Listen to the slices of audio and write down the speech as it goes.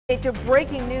To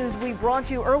breaking news we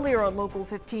brought you earlier on Local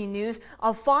 15 News.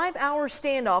 A 5-hour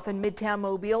standoff in Midtown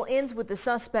Mobile ends with the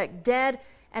suspect dead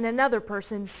and another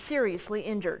person seriously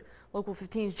injured. Local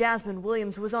 15's Jasmine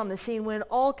Williams was on the scene when it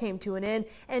all came to an end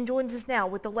and joins us now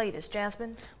with the latest.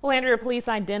 Jasmine? Well, Andrea, police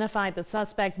identified the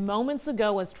suspect moments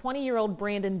ago as 20-year-old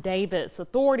Brandon Davis.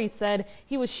 Authorities said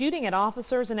he was shooting at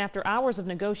officers, and after hours of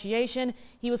negotiation,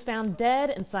 he was found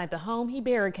dead inside the home he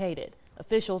barricaded.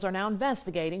 Officials are now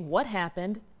investigating what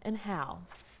happened and how.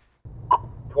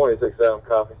 26-7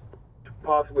 copy.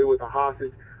 Possibly with a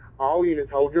hostage. All units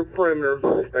hold your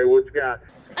perimeter. Stay what you got.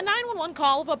 A 911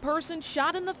 call of a person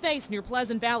shot in the face near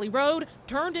Pleasant Valley Road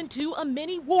turned into a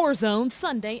mini war zone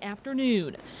Sunday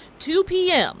afternoon. 2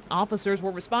 p.m. Officers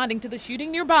were responding to the shooting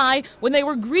nearby when they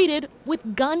were greeted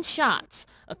with gunshots.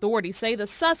 Authorities say the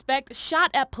suspect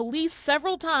shot at police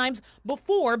several times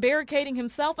before barricading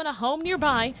himself in a home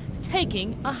nearby,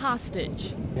 taking a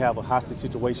hostage. We have a hostage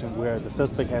situation where the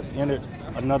suspect has entered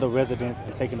another residence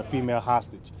and taken a female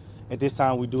hostage. At this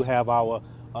time, we do have our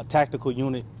tactical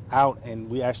unit out, and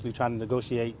we're actually trying to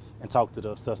negotiate and talk to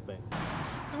the suspect.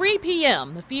 3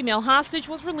 p.m. The female hostage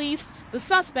was released, the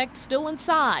suspect still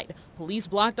inside. Police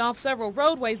blocked off several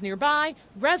roadways nearby,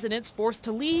 residents forced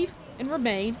to leave and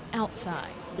remain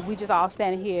outside. We just all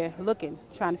standing here looking,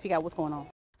 trying to figure out what's going on.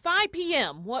 5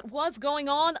 p.m. What was going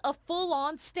on? A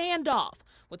full-on standoff.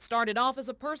 What started off as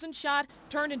a person shot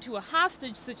turned into a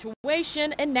hostage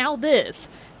situation, and now this.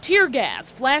 Tear gas,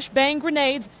 flashbang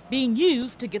grenades being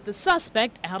used to get the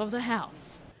suspect out of the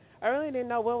house. I really didn't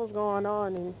know what was going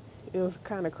on, and it was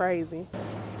kind of crazy.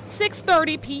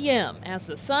 6:30 p.m. As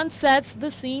the sun sets,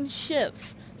 the scene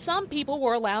shifts. Some people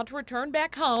were allowed to return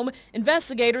back home.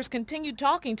 Investigators continued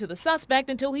talking to the suspect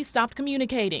until he stopped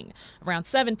communicating. Around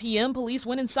 7 p.m., police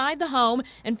went inside the home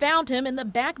and found him in the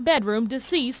back bedroom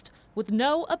deceased with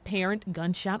no apparent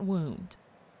gunshot wound.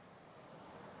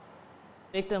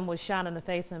 Victim was shot in the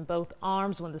face and both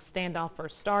arms when the standoff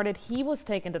first started. He was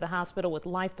taken to the hospital with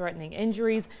life-threatening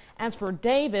injuries. As for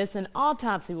Davis, an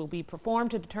autopsy will be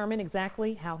performed to determine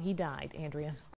exactly how he died. Andrea?